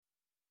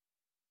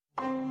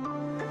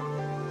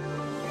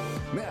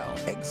Now,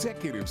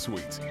 Executive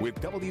Suite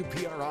with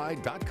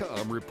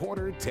WPRI.com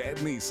reporter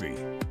Ted Nisi.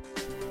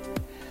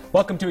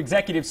 Welcome to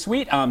Executive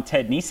Suite. I'm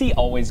Ted Nisi.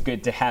 Always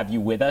good to have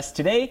you with us.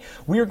 Today,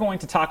 we are going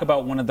to talk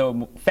about one of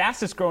the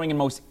fastest growing and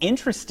most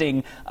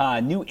interesting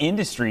new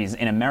industries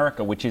in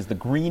America, which is the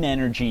green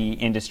energy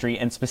industry.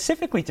 And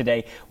specifically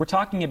today, we're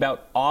talking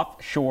about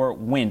offshore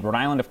wind. Rhode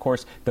Island, of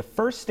course, the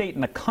first state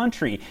in the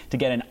country to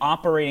get an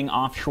operating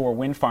offshore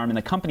wind farm. And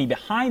the company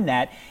behind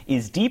that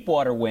is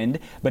Deepwater Wind.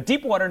 But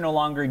Deepwater no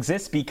longer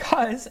exists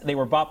because they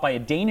were bought by a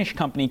Danish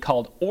company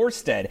called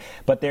Ørsted.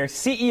 But their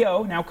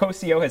CEO, now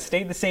co-CEO, has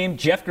stayed the same,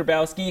 Jeffrey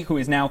Grybowski, who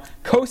is now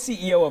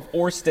co-CEO of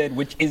Ørsted,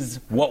 which is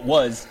what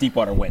was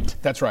Deepwater Wind.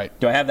 That's right.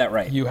 Do I have that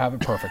right? You have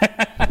it perfect.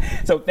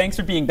 So thanks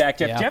for being back,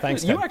 Jeff. Yeah, Jeff,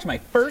 thanks, you Ted. were actually my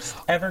first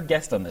ever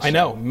guest on this show. I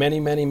know,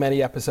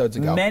 many episodes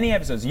ago. Many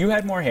episodes. You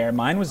had more hair.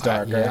 Mine was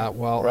darker. Yeah,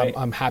 well, right?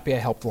 I'm happy I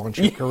helped launch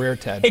your career,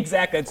 Ted.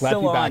 Exactly. It's Glad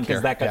still to be back on because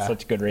here. that got Yeah.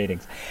 such good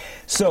ratings.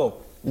 So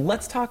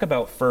let's talk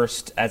about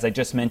first, as I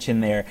just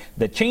mentioned there,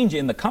 the change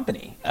in the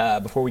company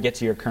before we get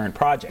to your current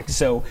project.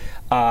 So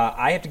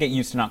I have to get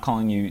used to not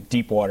calling you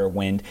Deepwater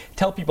Wind.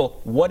 Tell people,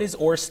 what is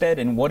Ørsted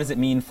and what does it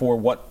mean for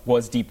what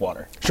was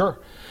Deepwater? Sure.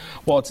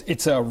 Well,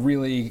 it's a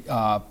really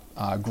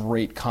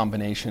great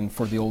combination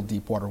for the old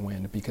Deepwater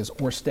Wind because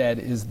Ørsted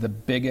is the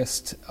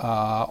biggest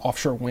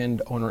offshore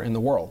wind owner in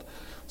the world.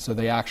 So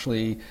they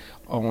actually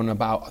own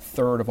about a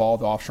third of all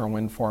the offshore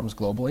wind farms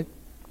globally.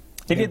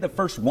 They did the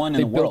first one in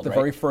the world, They built the right?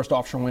 very first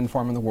offshore wind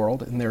farm in the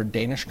world, and they're a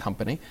Danish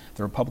company.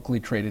 They're a publicly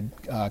traded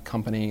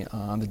company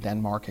on the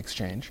Denmark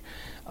exchange.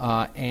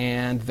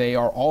 And they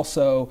are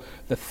also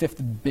the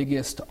fifth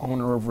biggest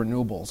owner of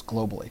renewables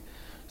globally.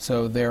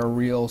 So they're a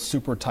real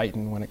super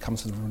titan when it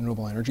comes to the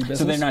renewable energy business.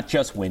 So they're not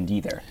just wind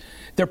either.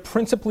 They're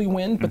principally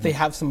wind, but they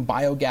have some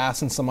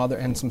biogas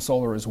and some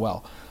solar as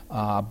well.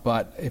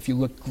 But if you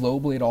look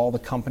globally at all the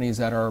companies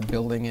that are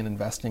building and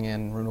investing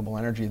in renewable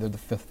energy, they're the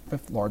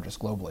fifth largest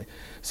globally.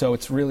 So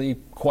it's really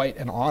quite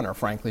an honor,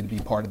 frankly, to be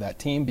part of that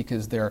team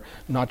because they're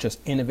not just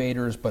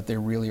innovators, but they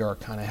really are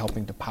kind of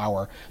helping to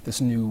power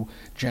this new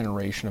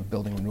generation of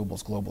building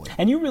renewables globally.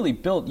 And you really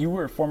you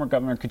were former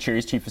Governor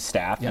Kucheri's chief of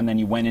staff, Yep. and then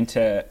you went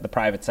into the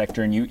private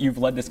sector, and you've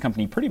led this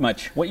company pretty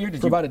much, what year did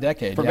you? For about a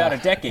decade, For yeah. about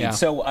a decade. Yeah.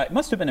 So it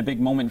must have been a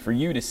big moment for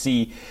you to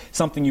see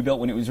something you built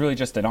when it was really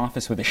just an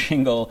office with a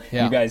shingle,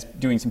 Yeah. you guys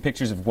doing some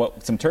pictures of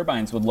what some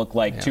turbines would look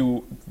like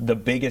to the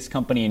biggest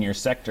company in your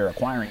sector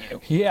acquiring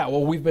you. Yeah,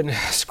 well, we've been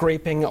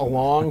scraping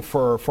along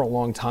for a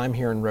long time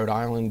here in Rhode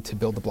Island to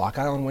build the Block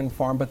Island wind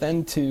farm, but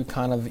then to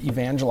kind of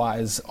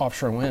evangelize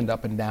offshore wind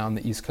up and down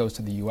the east coast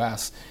of the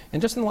U.S.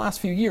 And just in the last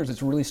few years,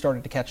 it's really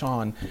started to catch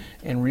on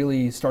and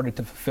really started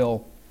to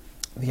fulfill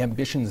the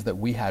ambitions that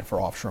we had for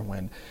offshore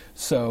wind.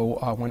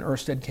 So when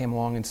Ørsted came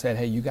along and said,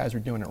 hey, you guys are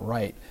doing it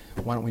right,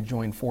 why don't we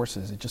join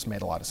forces? It just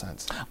made a lot of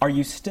sense. Are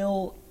you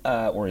still,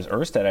 or is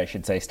Ørsted, I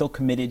should say, still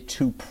committed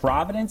to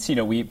Providence? You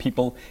know,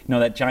 people know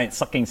that giant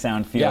sucking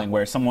sound feeling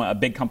where a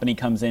big company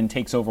comes in,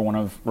 takes over one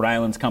of Rhode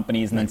Island's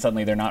companies, and then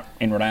suddenly they're not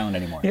in Rhode Island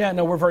anymore. Yeah,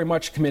 no, we're very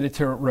much committed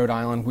to Rhode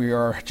Island. We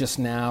are just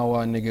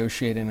now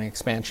negotiating an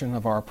expansion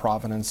of our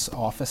Providence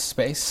office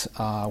space.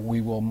 We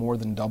will more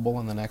than double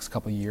in the next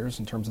couple of years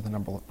in terms of the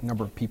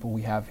number of people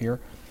we have here.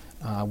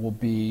 We'll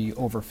be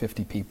over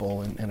 50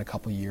 people in a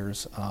couple of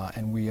years,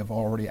 and we have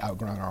already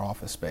outgrown our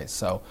office space.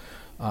 So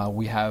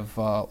we have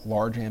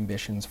large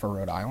ambitions for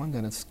Rhode Island,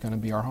 and it's going to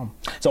be our home.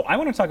 So I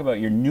want to talk about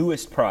your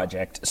newest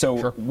project. So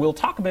Sure. We'll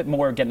talk a bit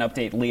more, get an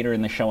update later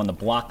in the show on the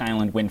Block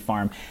Island wind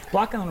farm.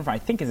 Block Island, I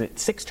think, is it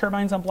 6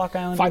 turbines on Block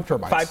Island? 5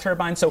 turbines. 5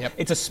 turbines. So Yep.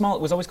 it's it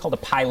was always called a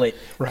pilot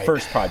Right.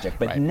 first project.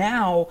 But Right.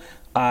 now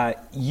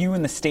you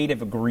and the state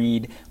have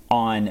agreed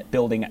on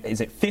building,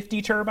 is it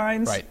 50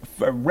 turbines? Right.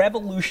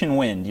 Revolution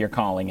Wind, you're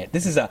calling it.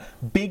 This is a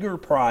bigger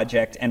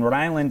project, and Rhode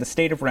Island, the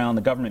state of Rhode Island,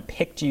 the government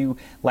picked you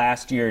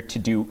last year to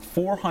do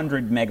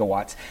 400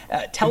 megawatts.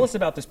 Tell us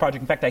about this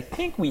project. In fact, I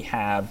think we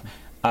have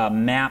a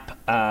map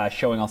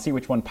showing, I'll see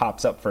which one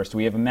pops up first.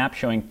 We have a map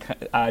showing,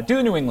 do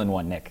the New England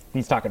one, Nick.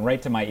 He's talking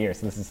right to my ear,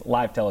 so this is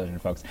live television,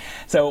 folks.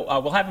 So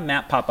we'll have a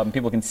map pop up and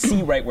people can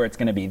see right where it's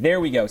going to be.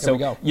 There we go. So we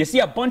go. You see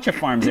a bunch of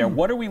farms there.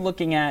 What are we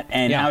looking at,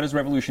 and how does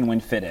Revolution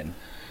Wind fit in?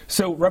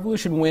 So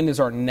Revolution Wind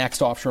is our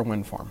next offshore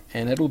wind farm,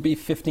 and it'll be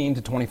 15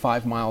 to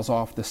 25 miles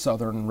off the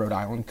southern Rhode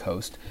Island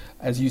coast.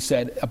 As you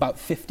said, about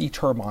 50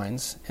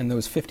 turbines, and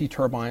those 50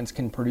 turbines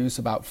can produce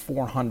about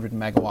 400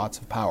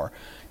 megawatts of power.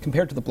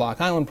 Compared to the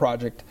Block Island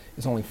project,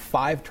 is only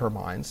 5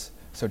 turbines,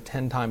 so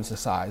 10 times the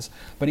size,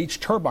 but each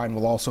turbine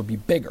will also be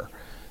bigger.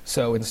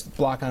 So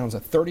Block Island's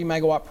a 30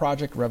 megawatt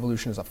project,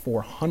 Revolution is a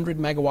 400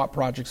 megawatt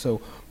project,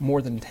 so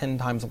more than 10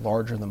 times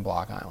larger than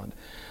Block Island.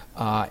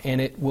 And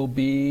it will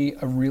be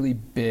a really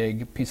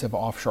big piece of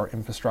offshore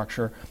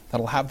infrastructure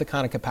that'll have the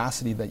kind of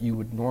capacity that you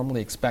would normally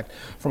expect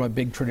from a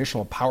big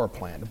traditional power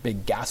plant, a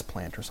big gas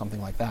plant or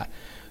something like that.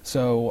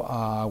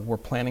 So we're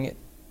planning it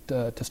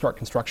to start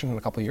construction in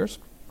a couple of years.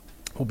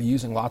 We'll be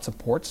using lots of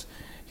ports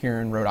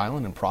here in Rhode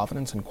Island and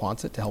Providence and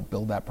Quonset to help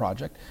build that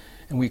project.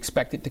 And we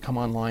expect it to come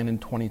online in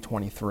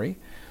 2023.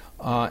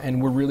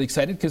 And we're really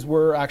excited because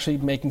we're actually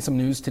making some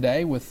news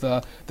today with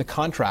the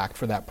contract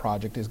for that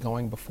project is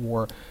going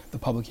before the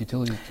Public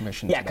Utilities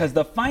Commission. Yeah, because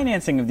the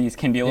financing of these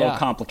can be a little Yeah.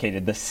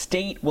 complicated. The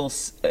state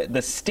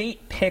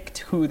picked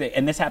who they,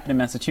 and this happened in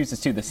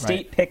Massachusetts too. The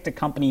state picked a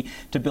company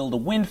to build a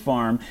wind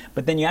farm,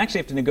 but then you actually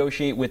have to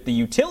negotiate with the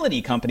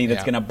utility company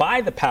that's going to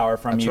buy the power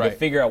from you to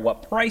figure out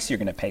what price you're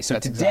going to pay. So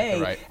That's today,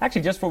 exactly right.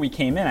 actually just before we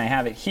came in, I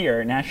have it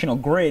here. National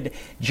Grid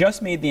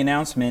just made the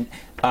announcement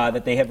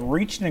that they have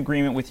reached an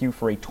agreement with you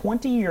for a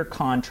 20-year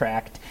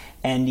contract,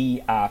 and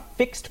the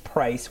fixed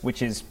price,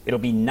 which is, it'll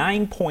be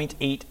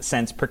 9.8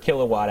 cents per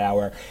kilowatt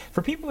hour.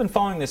 For people who've been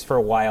following this for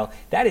a while,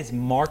 that is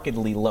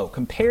markedly low.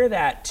 Compare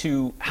that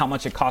to how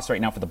much it costs right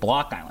now for the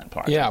Block Island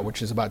project. Yeah,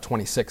 which is about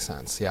 26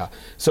 cents, yeah.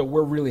 So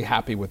we're really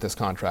happy with this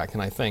contract,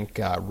 and I think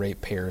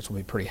ratepayers will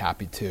be pretty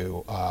happy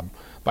too.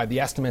 By the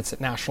estimates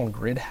that National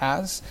Grid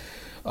has,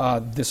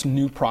 this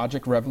new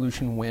project,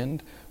 Revolution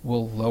Wind,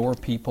 will lower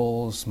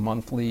people's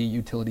monthly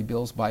utility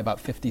bills by about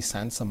 50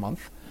 cents a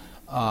month.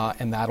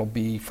 And that'll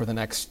be for the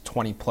next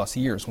 20 plus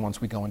years once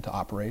we go into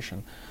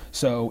operation.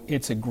 So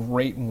it's a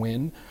great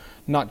win,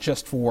 not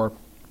just for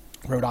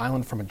Rhode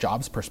Island from a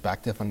jobs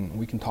perspective, and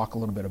we can talk a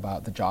little bit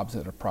about the jobs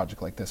that a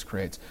project like this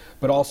creates,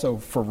 but also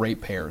for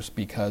ratepayers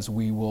because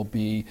we will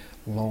be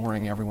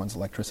lowering everyone's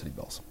electricity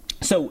bills.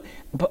 So,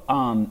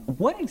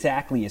 what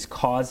exactly is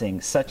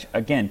causing such,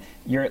 again,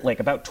 you're at like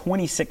about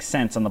 26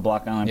 cents on the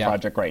Block Island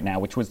project right now,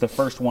 which was the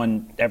first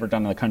one ever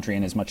done in the country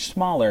and is much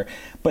smaller.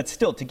 But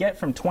still, to get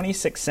from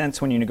 26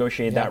 cents when you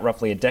negotiated that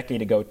roughly a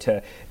decade ago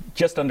to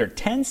just under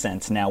 10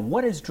 cents now,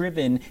 what has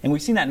driven, and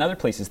we've seen that in other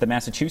places, the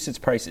Massachusetts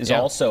price is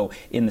also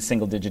in the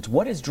single digits.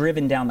 What has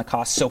driven down the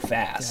cost so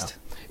fast?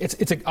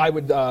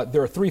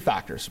 There are three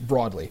factors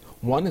broadly.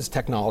 One is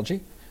technology.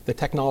 The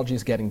technology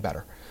is getting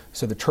better.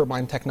 So the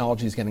turbine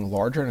technology is getting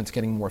larger and it's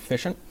getting more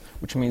efficient,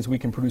 which means we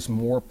can produce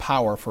more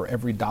power for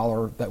every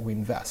dollar that we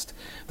invest.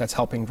 That's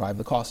helping drive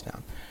the cost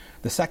down.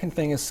 The second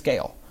thing is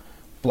scale.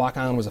 Block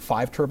Island was a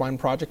 5-turbine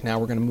project. Now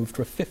we're going to move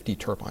to a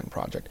 50-turbine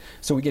project.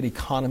 So we get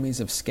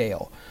economies of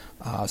scale.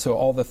 So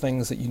all the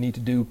things that you need to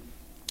do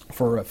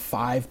for a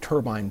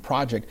 5-turbine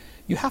project,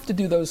 you have to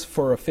do those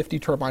for a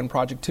 50-turbine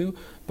project too,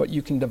 but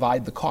you can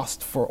divide the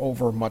cost for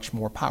over much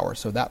more power.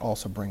 So that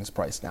also brings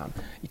price down.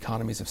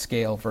 Economies of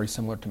scale, very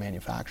similar to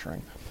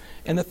manufacturing.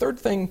 And the third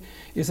thing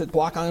is that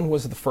Block Island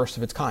was the first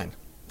of its kind.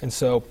 And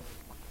so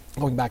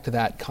going back to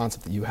that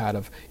concept that you had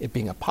of it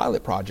being a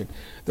pilot project,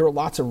 there are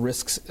lots of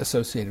risks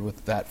associated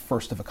with that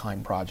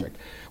first-of-a-kind project.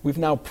 We've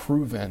now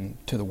proven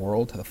to the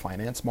world, to the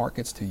finance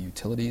markets, to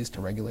utilities,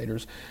 to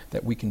regulators,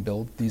 that we can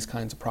build these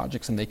kinds of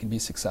projects and they can be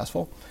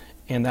successful.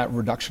 And that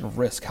reduction of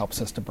risk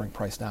helps us to bring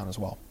price down as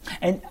well.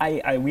 And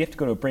we have to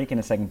go to a break in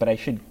a second, but I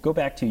should go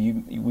back to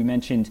you. We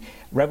mentioned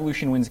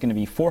Revolution Wind's going to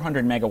be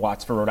 400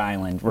 megawatts for Rhode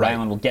Island. Rhode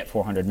Island will get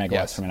 400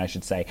 megawatts from it, I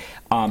should say.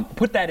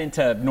 Put that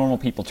into normal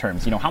people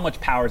terms. You know, how much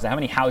power is that? How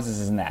many houses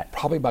is in that?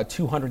 Probably about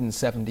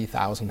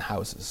 270,000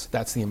 houses.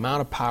 That's the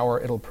amount of power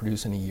it'll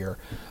produce in a year.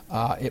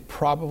 It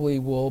probably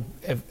will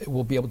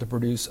be able to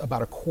produce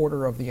about a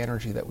quarter of the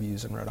energy that we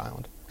use in Rhode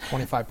Island,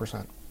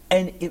 25%.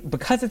 And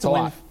because it's a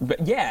wind,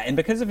 and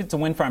because if it's a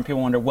wind farm,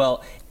 people wonder,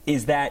 well,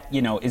 is that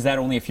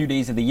only a few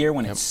days of the year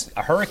when it's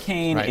a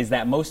hurricane? Is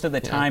that most of the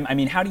time? I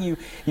mean, how do you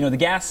the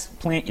gas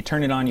plant, you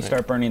turn it on, you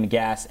start burning the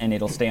gas, and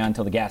it'll stay on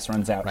until the gas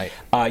runs out.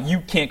 You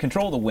can't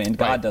control the wind.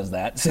 God does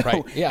that.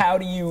 So how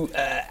do you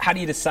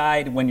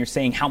decide when you're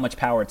saying how much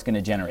power it's going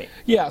to generate?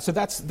 Yeah, so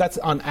that's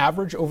on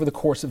average over the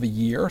course of a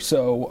year.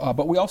 So,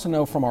 but we also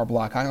know from our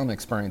Block Island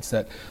experience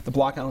that the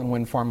Block Island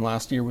wind farm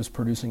last year was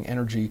producing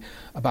energy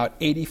about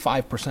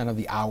 85% of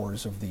the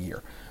hours of the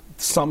year.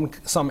 Some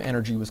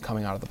energy was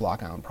coming out of the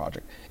Block Island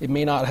project. It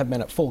may not have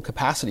been at full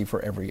capacity for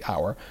every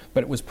hour,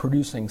 but it was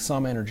producing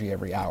some energy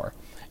every hour.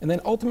 And then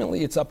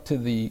ultimately it's up to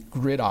the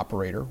grid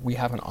operator. We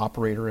have an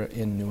operator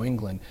in New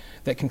England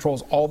that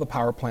controls all the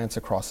power plants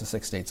across the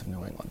 6 states of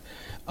New England.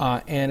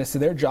 And it's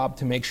their job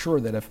to make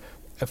sure that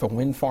if a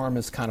wind farm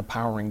is kind of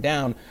powering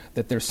down,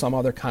 that there's some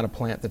other kind of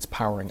plant that's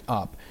powering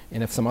up.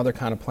 And if some other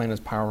kind of plant is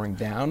powering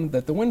down,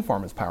 that the wind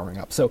farm is powering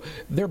up. So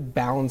they're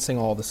balancing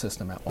all the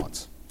system at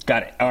once.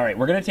 Got it. All right,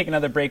 we're going to take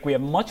another break. We have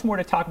much more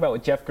to talk about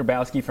with Jeff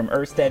Grybowski from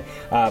Ørsted,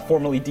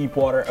 formerly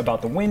Deepwater,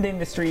 about the wind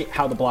industry,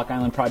 how the Block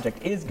Island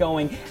project is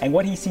going, and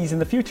what he sees in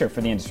the future for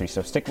the industry.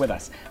 So stick with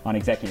us on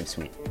Executive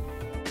Suite.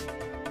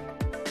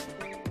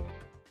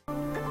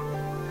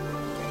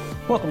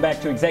 Welcome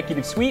back to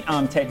Executive Suite.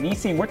 I'm Ted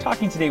Nesi, and we're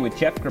talking today with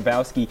Jeff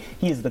Grybowski.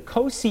 He is the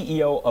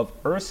co-CEO of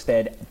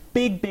Ørsted,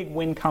 big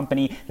wind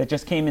company that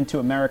just came into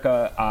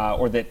America,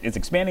 or that is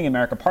expanding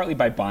America partly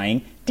by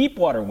buying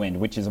Deepwater Wind,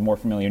 which is a more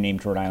familiar name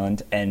to Rhode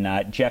Island.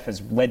 And Jeff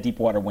has led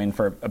Deepwater Wind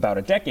for about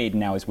a decade and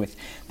now is with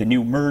the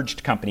new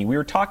merged company. We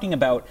were talking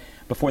about,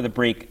 before the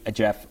break,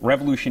 Jeff,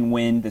 Revolution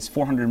Wind, this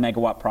 400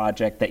 megawatt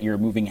project that you're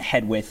moving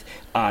ahead with,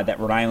 that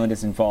Rhode Island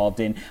is involved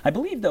in. I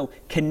believe, though,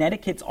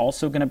 Connecticut's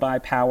also going to buy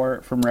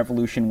power from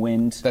Revolution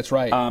Wind. That's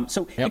right.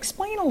 So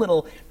explain a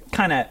little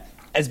kind of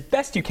as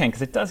best you can,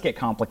 because it does get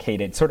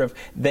complicated, sort of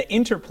the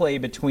interplay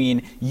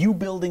between you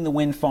building the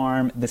wind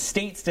farm, the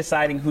states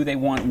deciding who they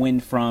want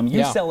wind from,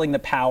 you selling the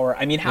power.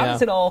 I mean, how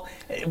does it all,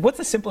 what's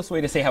the simplest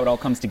way to say how it all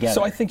comes together?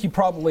 So I think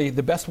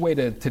the best way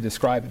to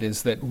describe it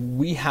is that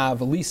we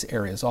have lease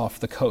areas off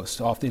the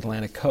coast, off the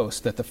Atlantic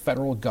coast, that the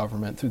federal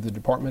government, through the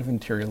Department of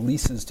Interior,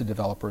 leases to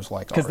developers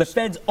like ours. Because the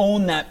feds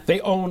own that. They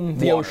own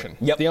the ocean.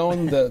 Yep. They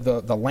own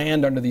the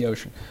land under the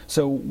ocean.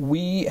 So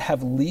we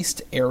have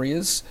leased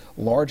areas,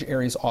 large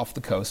areas off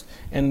the coast,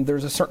 and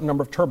there's a certain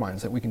number of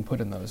turbines that we can put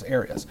in those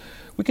areas.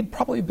 We could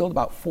probably build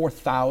about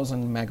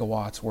 4,000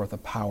 megawatts worth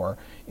of power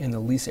in the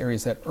lease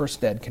areas that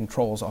Ørsted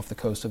controls off the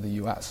coast of the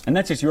U.S. And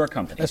that's just your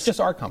company? That's just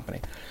our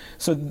company.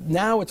 So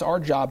now it's our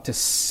job to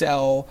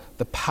sell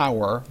the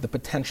power, the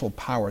potential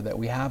power that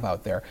we have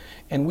out there.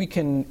 And we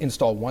can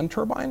install one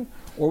turbine,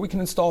 or we can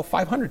install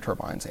 500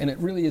 turbines. And it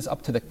really is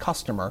up to the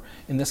customer,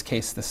 in this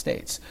case, the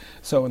states.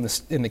 So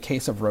in the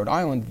case of Rhode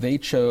Island, they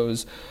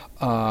chose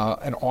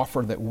an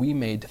offer that we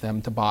made to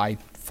them to buy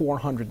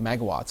 400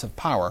 megawatts of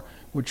power,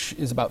 which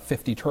is about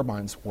 50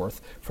 turbines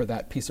worth for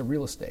that piece of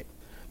real estate.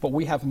 But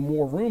we have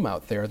more room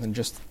out there than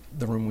just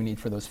the room we need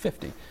for those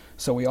 50.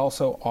 So we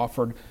also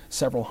offered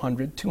several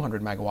hundred,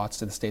 200 megawatts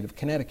to the state of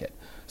Connecticut.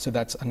 So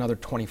that's another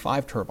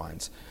 25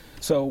 turbines.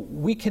 So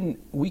we can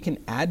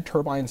add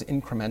turbines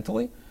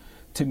incrementally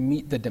to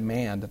meet the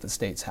demand that the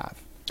states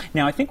have.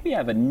 Now, I think we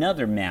have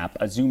another map,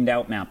 a zoomed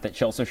out map,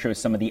 that also shows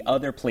some of the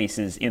other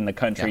places in the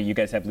country. You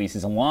guys have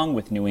leases along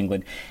with New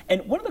England.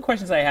 And one of the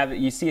questions I have,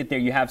 you see it there,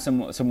 you have some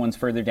ones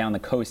further down the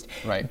coast.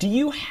 Right. Do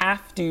you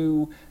have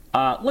to,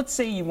 let's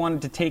say you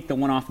wanted to take the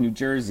one off New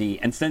Jersey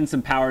and send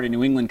some power to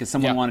New England because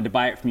someone wanted to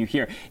buy it from you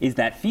here. Is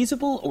that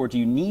feasible, or do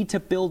you need to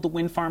build the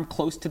wind farm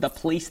close to the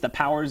place the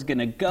power is going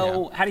to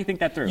go? How do you think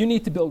that through? You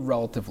need to build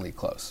relatively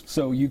close.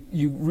 So you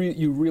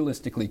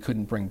realistically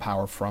couldn't bring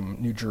power from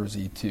New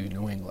Jersey to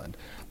New England.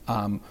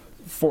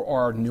 For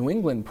our New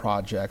England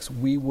projects,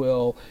 we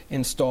will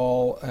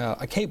install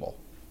a cable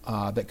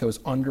that goes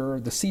under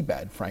the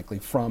seabed, frankly,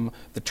 from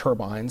the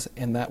turbines,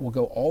 and that will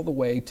go all the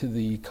way to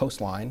the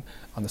coastline,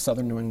 on the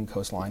southern New England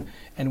coastline,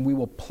 and we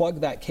will plug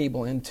that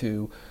cable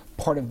into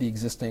part of the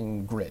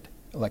existing grid,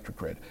 electric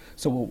grid.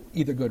 So we'll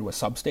either go to a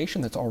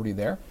substation that's already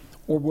there,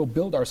 or we'll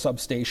build our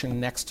substation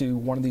next to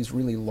one of these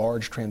really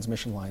large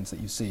transmission lines that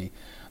you see.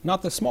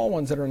 Not the small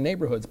ones that are in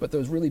neighborhoods, but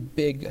those really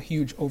big,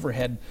 huge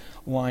overhead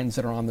lines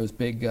that are on those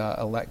big,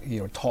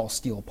 tall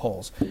steel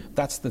poles.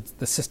 That's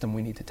the system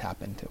we need to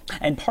tap into.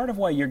 And part of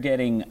why you're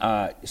getting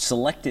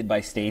selected by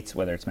states,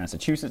 whether it's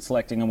Massachusetts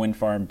selecting a wind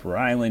farm, Rhode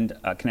Island,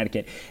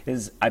 Connecticut,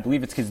 is I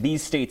believe it's because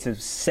these states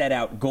have set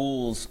out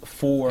goals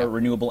for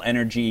renewable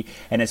energy,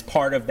 and as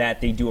part of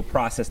that, they do a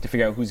process to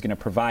figure out who's going to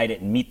provide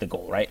it and meet the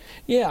goal, right?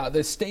 Yeah,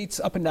 the states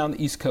up and down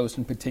the East Coast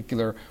in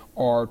particular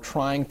are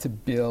trying to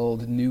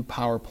build new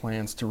power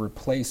plants to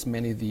replace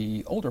many of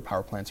the older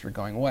power plants that are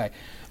going away.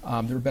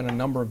 There have been a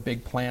number of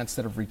big plants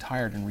that have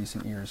retired in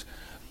recent years.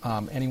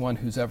 Anyone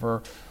who's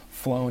ever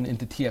flown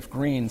into TF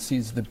Green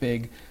sees the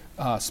big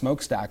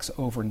smokestacks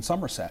over in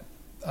Somerset.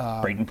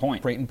 Brayton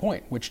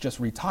Point, which just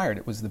retired.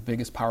 It was the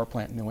biggest power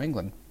plant in New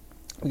England,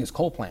 biggest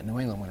coal plant in New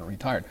England when it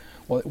retired.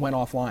 Well, it went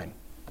offline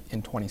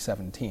in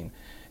 2017.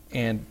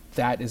 And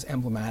that is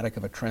emblematic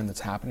of a trend that's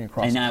happening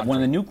across the country. And one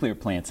of the nuclear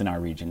plants in our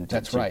region.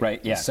 That's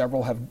right. Yeah.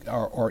 Several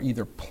are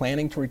either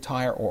planning to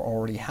retire or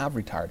already have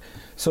retired.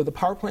 So the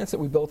power plants that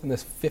we built in the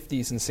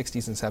 50s and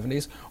 60s and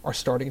 70s are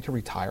starting to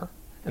retire.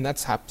 And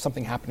that's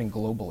something happening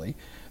globally,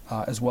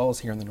 as well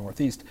as here in the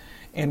Northeast.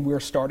 And we're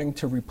starting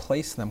to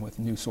replace them with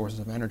new sources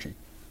of energy.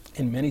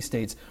 And many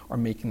states are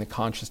making the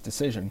conscious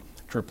decision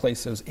to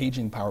replace those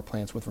aging power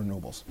plants with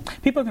renewables.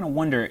 People are going to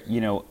wonder,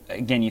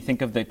 again, you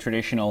think of the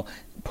traditional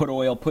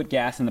put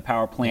gas in the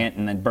power plant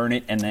and then burn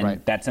it, and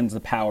then that sends the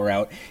power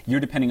out.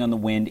 You're depending on the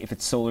wind. If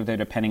it's solar, they're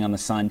depending on the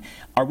sun.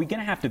 Are we going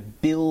to have to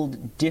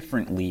build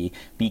differently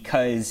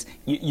because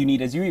you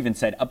need, as you even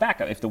said, a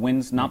backup? If the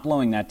wind's not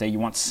blowing that day, you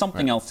want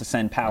something else to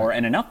send power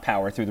and enough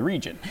power through the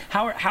region.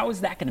 How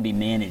is that going to be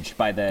managed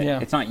by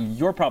it's not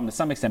your problem to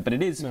some extent, but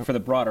it is for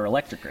the broader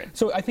electric grid.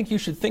 So I think you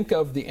should think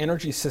of the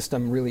energy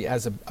system really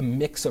as a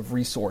mix of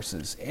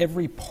resources.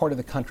 Every part of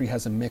the country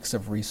has a mix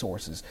of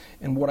resources.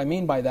 And what I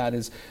mean by that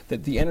is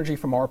that the energy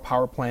from our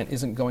power plant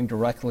isn't going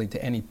directly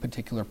to any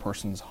particular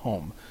person's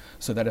home.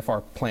 So that if our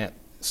plant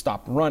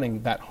stopped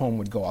running, that home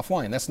would go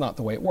offline. That's not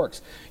the way it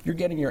works. You're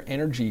getting your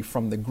energy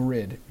from the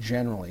grid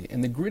generally.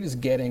 And the grid is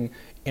getting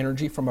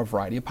energy from a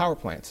variety of power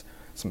plants.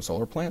 Some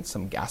solar plants,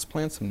 some gas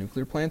plants, some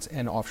nuclear plants,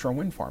 and offshore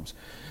wind farms.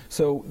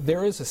 So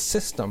there is a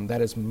system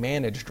that is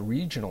managed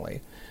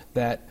regionally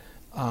that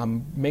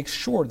makes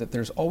sure that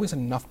there's always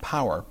enough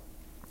power,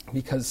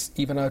 because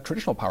even a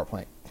traditional power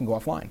plant can go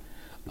offline.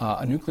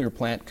 A nuclear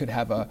plant could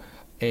have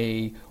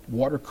a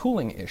water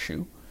cooling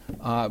issue,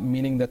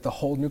 meaning that the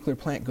whole nuclear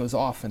plant goes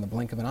off in the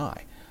blink of an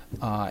eye.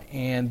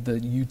 And the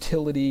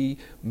utility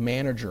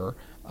manager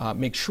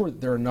make sure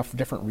that there are enough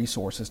different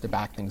resources to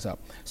back things up.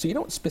 So you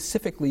don't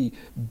specifically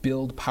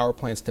build power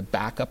plants to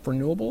back up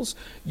renewables.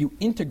 You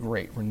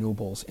integrate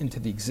renewables into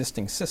the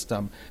existing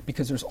system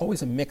because there's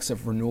always a mix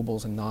of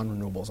renewables and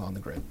non-renewables on the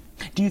grid.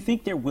 Do you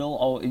think there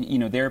will,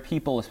 there are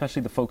people,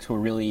 especially the folks who are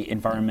really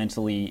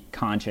environmentally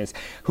conscious,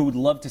 who would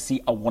love to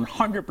see a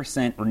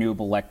 100%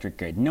 renewable electric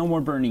grid, no more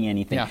burning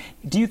anything. Yeah.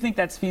 Do you think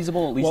that's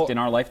feasible, at least in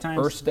our lifetimes?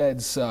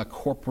 Ørsted's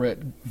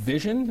corporate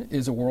vision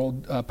is a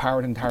world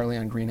powered entirely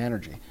on green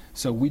energy.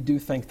 So we do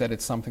think that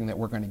it's something that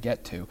we're going to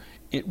get to.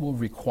 It will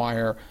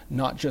require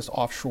not just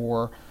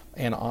offshore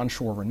and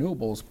onshore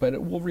renewables, but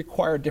it will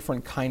require a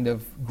different kind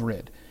of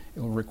grid. It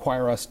will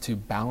require us to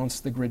balance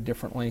the grid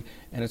differently,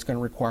 and it's going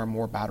to require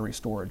more battery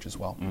storage as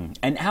well.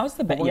 And how's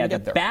the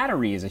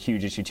battery is a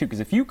huge issue too, because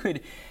if you could,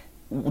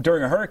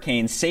 during a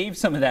hurricane, save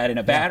some of that in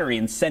a battery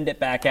and send it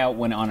back out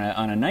when on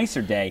a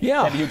nicer day,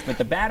 that'd be huge. But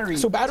the battery,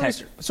 so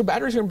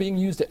batteries are being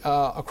used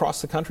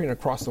across the country and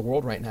across the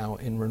world right now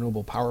in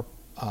renewable power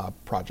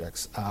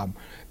projects.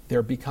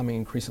 They're becoming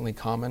increasingly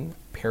common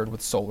paired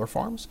with solar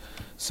farms.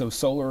 So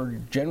solar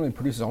generally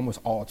produces almost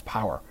all its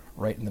power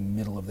right in the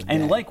middle of the day.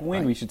 And like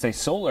wind, we should say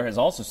solar has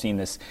also seen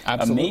this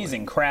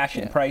amazing crash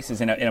in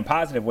prices in a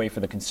positive way for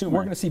the consumer.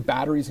 We're going to see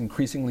batteries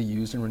increasingly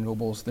used in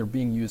renewables. They're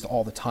being used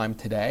all the time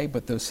today,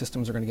 but those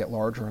systems are going to get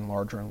larger and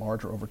larger and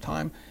larger over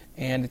time.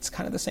 And it's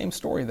kind of the same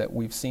story that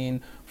we've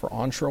seen for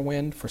onshore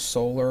wind, for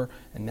solar,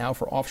 and now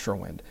for offshore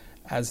wind.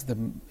 As the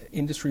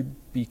industry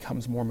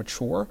becomes more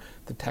mature,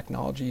 the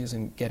technology is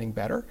getting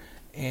better,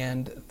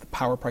 and the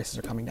power prices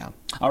are coming down.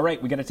 All right,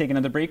 we got to take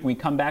another break. When we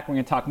come back, we're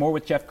going to talk more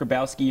with Jeff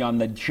Grybowski on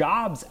the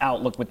jobs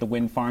outlook with the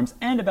wind farms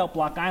and about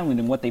Block Island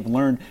and what they've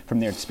learned from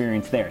their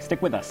experience there.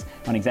 Stick with us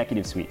on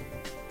Executive Suite.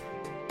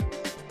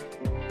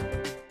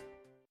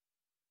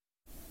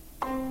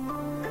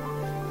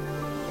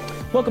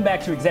 Welcome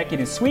back to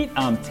Executive Suite.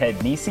 I'm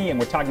Ted Nisi, and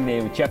we're talking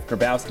today with Jeff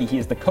Grybowski. He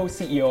is the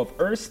co-CEO of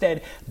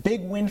Ørsted,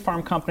 big wind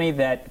farm company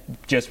that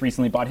just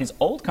recently bought his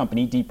old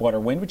company, Deepwater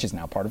Wind, which is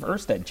now part of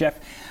Ørsted. Jeff,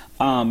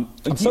 I'm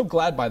so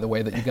glad, by the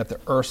way, that you got the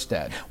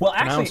Ørsted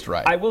pronounced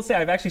right. I will say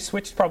I've actually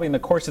switched probably in the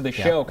course of the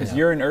show because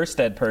you're an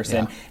Ørsted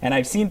person, and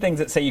I've seen things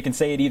that say you can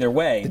say it either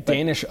way. The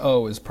Danish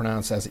O is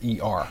pronounced as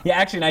ER. Yeah,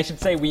 actually, and I should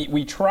say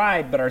we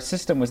tried, but our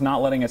system was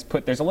not letting us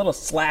put, there's a little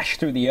slash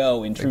through the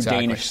O in true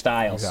Danish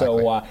style. Exactly.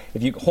 So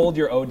if you hold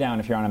your O down,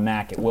 if you're on a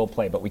Mac, it will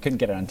play, but we couldn't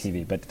get it on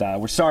TV. But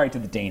we're sorry to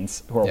the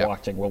Danes who are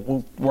watching.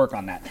 We'll work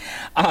on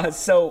that.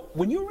 So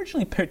when you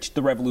originally pitched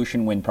the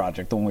Revolution Wind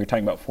project, the one we were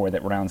talking about before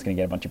that Rhode Island's going to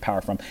get a bunch of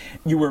power from,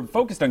 you were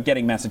focused on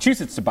getting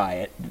Massachusetts to buy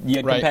it. You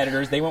had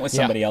competitors. They went with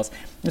somebody else.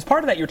 As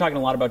part of that, you were talking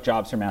a lot about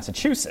jobs for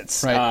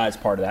Massachusetts as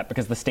part of that,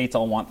 because the states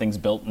all want things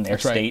built in their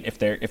state if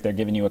they're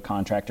giving you a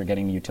contract or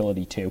getting the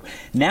utility too.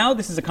 Now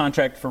this is a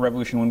contract for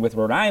Revolution Wind with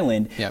Rhode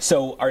Island.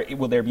 So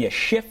will there be a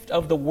shift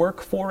of the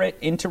work for it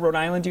into Rhode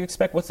Island, do you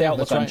expect? What's the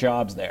outlook on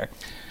jobs there?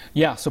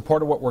 Yeah, so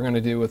part of what we're going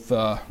to do with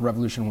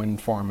Revolution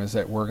Wind Farm is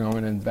that we're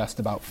going to invest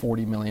about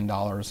 $40 million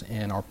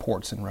in our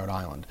ports in Rhode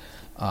Island.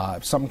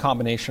 Some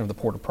combination of the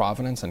Port of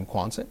Providence and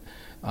Quonset,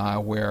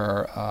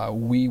 where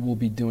we will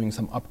be doing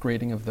some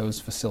upgrading of those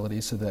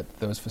facilities so that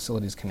those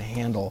facilities can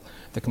handle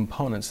the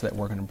components that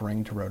we're going to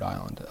bring to Rhode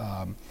Island.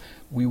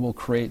 We will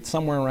create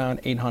somewhere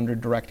around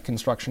 800 direct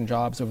construction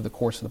jobs over the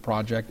course of the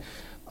project.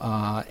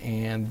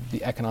 And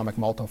the economic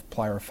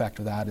multiplier effect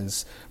of that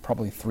is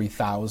probably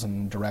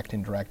 3,000 direct,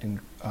 indirect,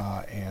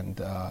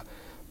 and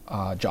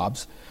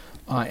jobs.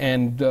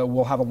 And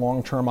we'll have a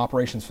long-term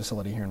operations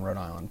facility here in Rhode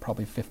Island.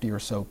 Probably 50 or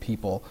so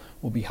people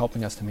will be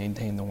helping us to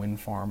maintain the wind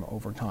farm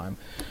over time.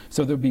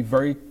 So there'll be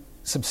very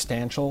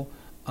substantial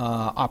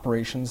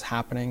operations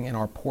happening in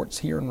our ports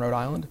here in Rhode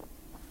Island.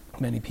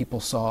 Many people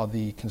saw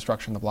the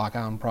construction of the Block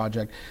Island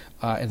project,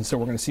 and so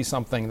we're going to see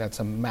something that's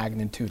a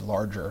magnitude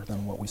larger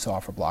than what we saw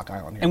for Block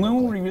Island here. And when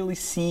will we really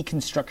see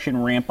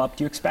construction ramp up,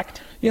 do you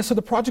expect? Yeah, so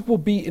the project will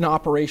be in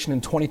operation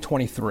in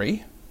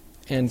 2023.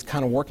 And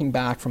kind of working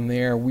back from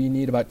there, we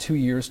need about 2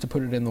 years to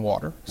put it in the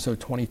water. So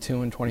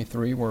 22 and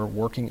 23, we're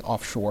working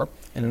offshore.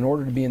 And in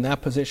order to be in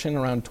that position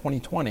around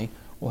 2020,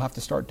 we'll have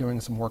to start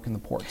doing some work in the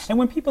ports. And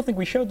when people think,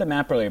 we showed the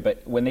map earlier,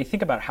 but when they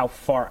think about how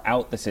far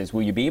out this is,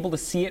 will you be able to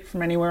see it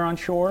from anywhere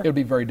onshore? It'll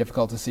be very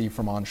difficult to see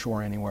from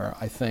onshore anywhere.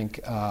 I think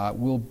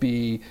we'll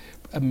be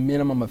a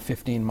minimum of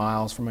 15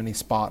 miles from any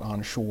spot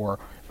onshore,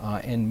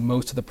 and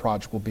most of the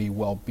project will be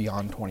well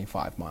beyond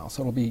 25 miles.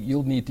 So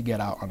you'll need to get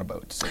out on a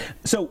boat to see it.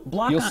 So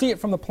you'll see it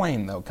from the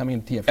plane, though, coming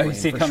into TF. Oh, you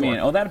see it coming in.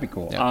 Oh, that'd be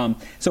cool. Yeah.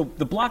 So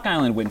the Block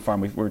Island wind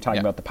farm, we were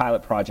talking about the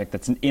pilot project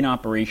that's in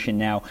operation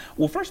now.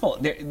 Well, first of all,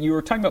 you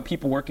were talking about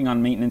people working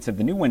on maintenance of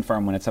the new wind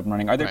farm when it's up and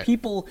running. Are there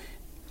people?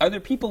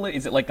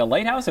 Is it like a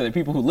lighthouse? Are there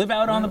people who live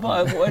out on the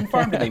wind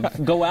farm? Do they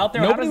go out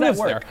there? Nobody How does that lives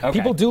work? There. Okay.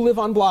 People do live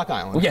on Block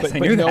Island, well, yes,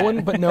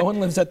 but no one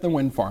lives at the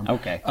wind farm.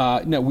 Okay.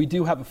 No, we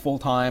do have a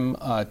full-time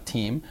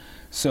team.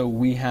 So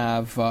we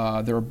have,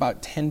 there are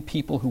about 10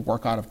 people who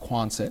work out of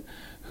Quonset,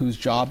 whose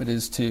job it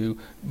is to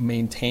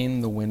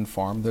maintain the wind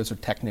farm. Those are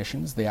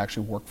technicians. They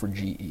actually work for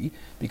GE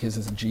because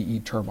it's a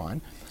GE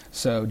turbine.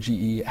 So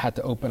GE had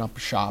to open up a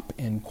shop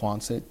in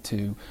Quonset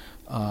to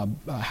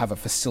have a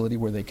facility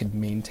where they could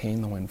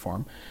maintain the wind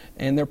farm.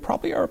 And there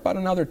probably are about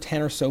another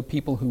 10 or so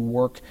people who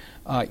work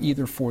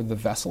either for the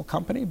vessel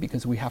company,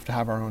 because we have to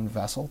have our own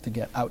vessel to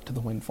get out to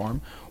the wind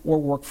farm, or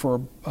work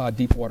for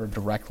Deepwater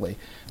directly.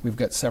 We've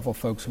got several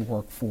folks who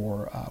work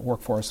for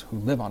us who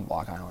live on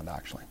Block Island,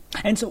 actually.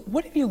 And so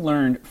what have you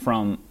learned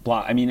from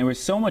Block? I mean, there was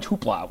so much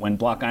hoopla when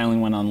Block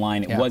Island went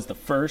online. It was the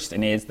first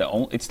and is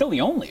it's still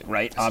the only,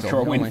 right,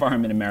 offshore wind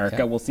farm in America.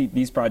 Yeah. We'll see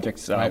these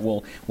projects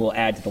will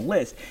add to the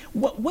list.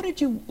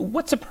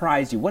 What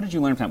surprised you? What did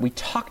you learn from that? We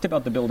talked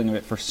about the building of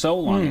it for so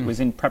long. It was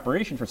in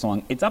preparation for so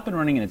long. It's up and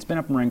running, and it's been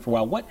up and running for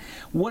a while. What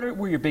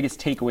were your biggest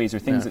takeaways or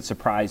things that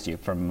surprised you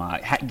from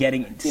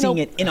seeing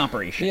it in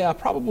operation? Yeah,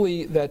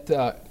 probably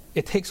that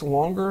it takes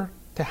longer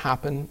to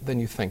happen than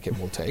you think it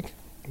will take.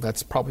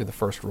 That's probably the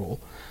first rule.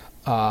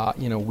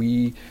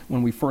 When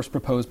we first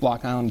proposed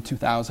Block Island in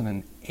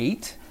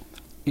 2008,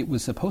 it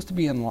was supposed to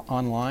be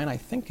online, I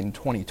think, in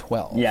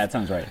 2012. Yeah, that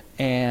sounds right.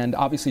 And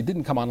obviously it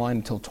didn't come online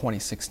until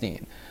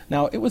 2016.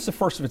 Now, it was the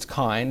first of its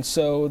kind,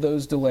 so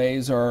those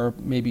delays are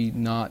maybe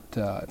not,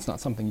 it's not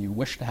something you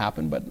wish to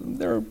happen, but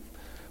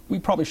we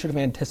probably should have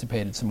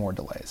anticipated some more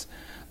delays.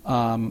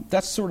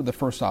 That's sort of the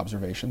first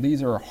observation.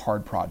 These are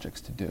hard projects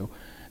to do.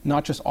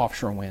 Not just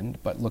offshore wind,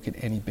 but look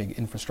at any big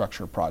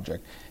infrastructure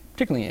project,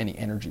 particularly any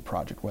energy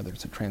project, whether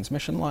it's a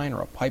transmission line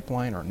or a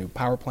pipeline or a new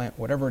power plant,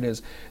 whatever it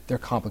is, they're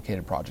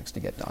complicated projects to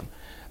get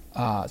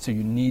done. So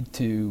you need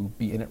to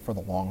be in it for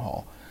the long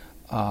haul.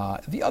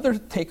 The other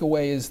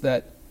takeaway is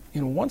that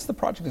once the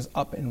project is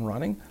up and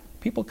running,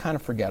 people kind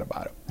of forget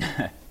about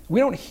it. We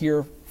don't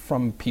hear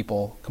from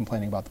people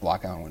complaining about the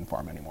Block Island wind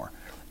farm anymore.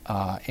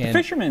 And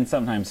fishermen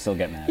sometimes still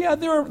get mad. Yeah,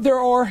 there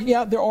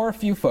are a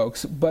few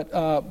folks, but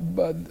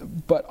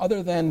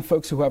other than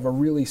folks who have a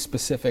really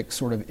specific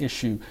sort of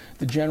issue,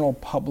 the general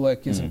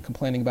public isn't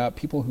complaining about it.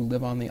 People who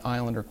live on the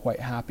island are quite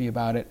happy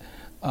about it.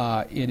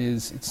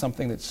 It's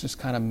something that's just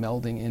kind of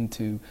melding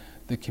into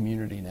the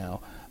community now.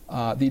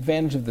 The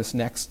advantage of this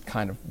next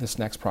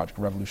project,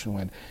 Revolution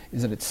Wind,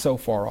 is that it's so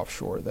far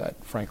offshore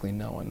that, frankly,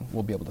 no one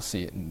will be able to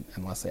see it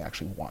unless they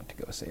actually want to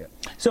go see it.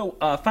 So,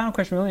 final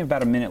question. We only have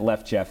about a minute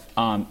left, Jeff.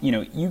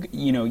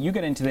 You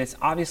get into this.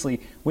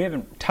 Obviously, we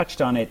haven't touched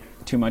on it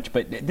too much,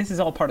 but this is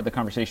all part of the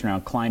conversation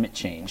around climate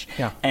change.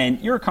 Yeah.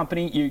 And you're a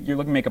company, you're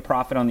looking to make a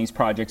profit on these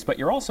projects, but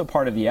you're also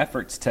part of the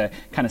efforts to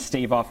kind of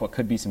stave off what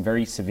could be some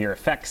very severe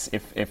effects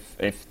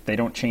if they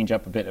don't change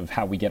up a bit of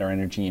how we get our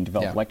energy and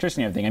develop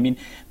electricity and everything. I mean,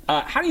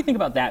 how do you think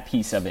about that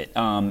piece of it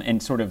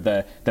and sort of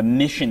the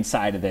mission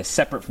side of this,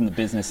 separate from the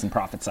business and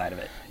profit side of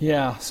it?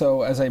 Yeah,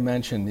 so as I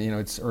mentioned,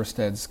 it's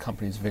Ørsted's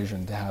company's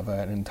vision to have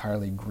an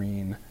entirely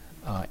green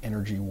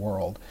energy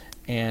world,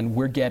 and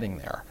we're getting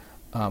there.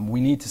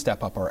 We need to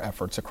step up our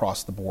efforts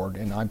across the board,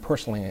 and I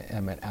personally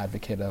am an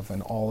advocate of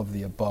an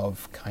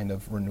all-of-the-above kind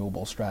of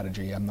renewable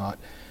strategy. I'm not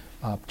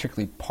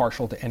particularly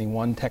partial to any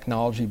one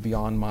technology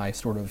beyond my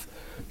sort of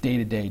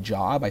day-to-day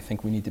job. I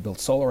think we need to build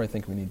solar. I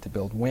think we need to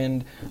build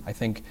wind. I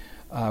think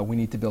we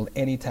need to build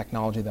any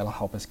technology that'll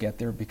help us get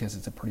there, because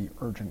it's a pretty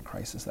urgent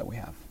crisis that we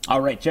have. All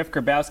right, Jeff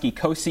Grybowski,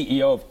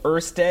 co-CEO of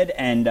Ørsted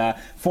and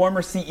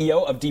former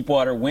CEO of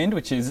Deepwater Wind,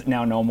 which is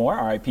now no more,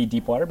 RIP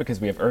Deepwater,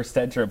 because we have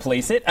Ørsted to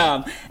replace it.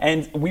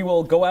 And we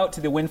will go out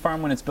to the wind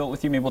farm when it's built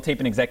with you. Maybe we'll tape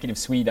an executive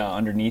suite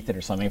underneath it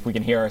or something if we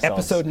can hear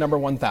ourselves. Episode number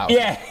 1000.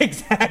 Yeah,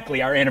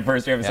 exactly, our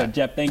anniversary episode.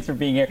 Yeah. Jeff, thanks for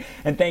being here.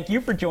 And thank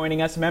you for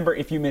joining us. Remember,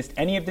 if you missed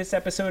any of this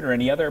episode or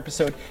any other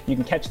episode, you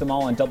can catch them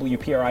all on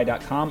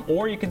WPRI.com,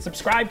 or you can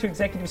subscribe to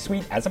Executive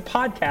Suite as a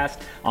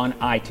podcast on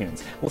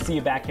iTunes. We'll see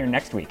you back here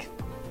next week.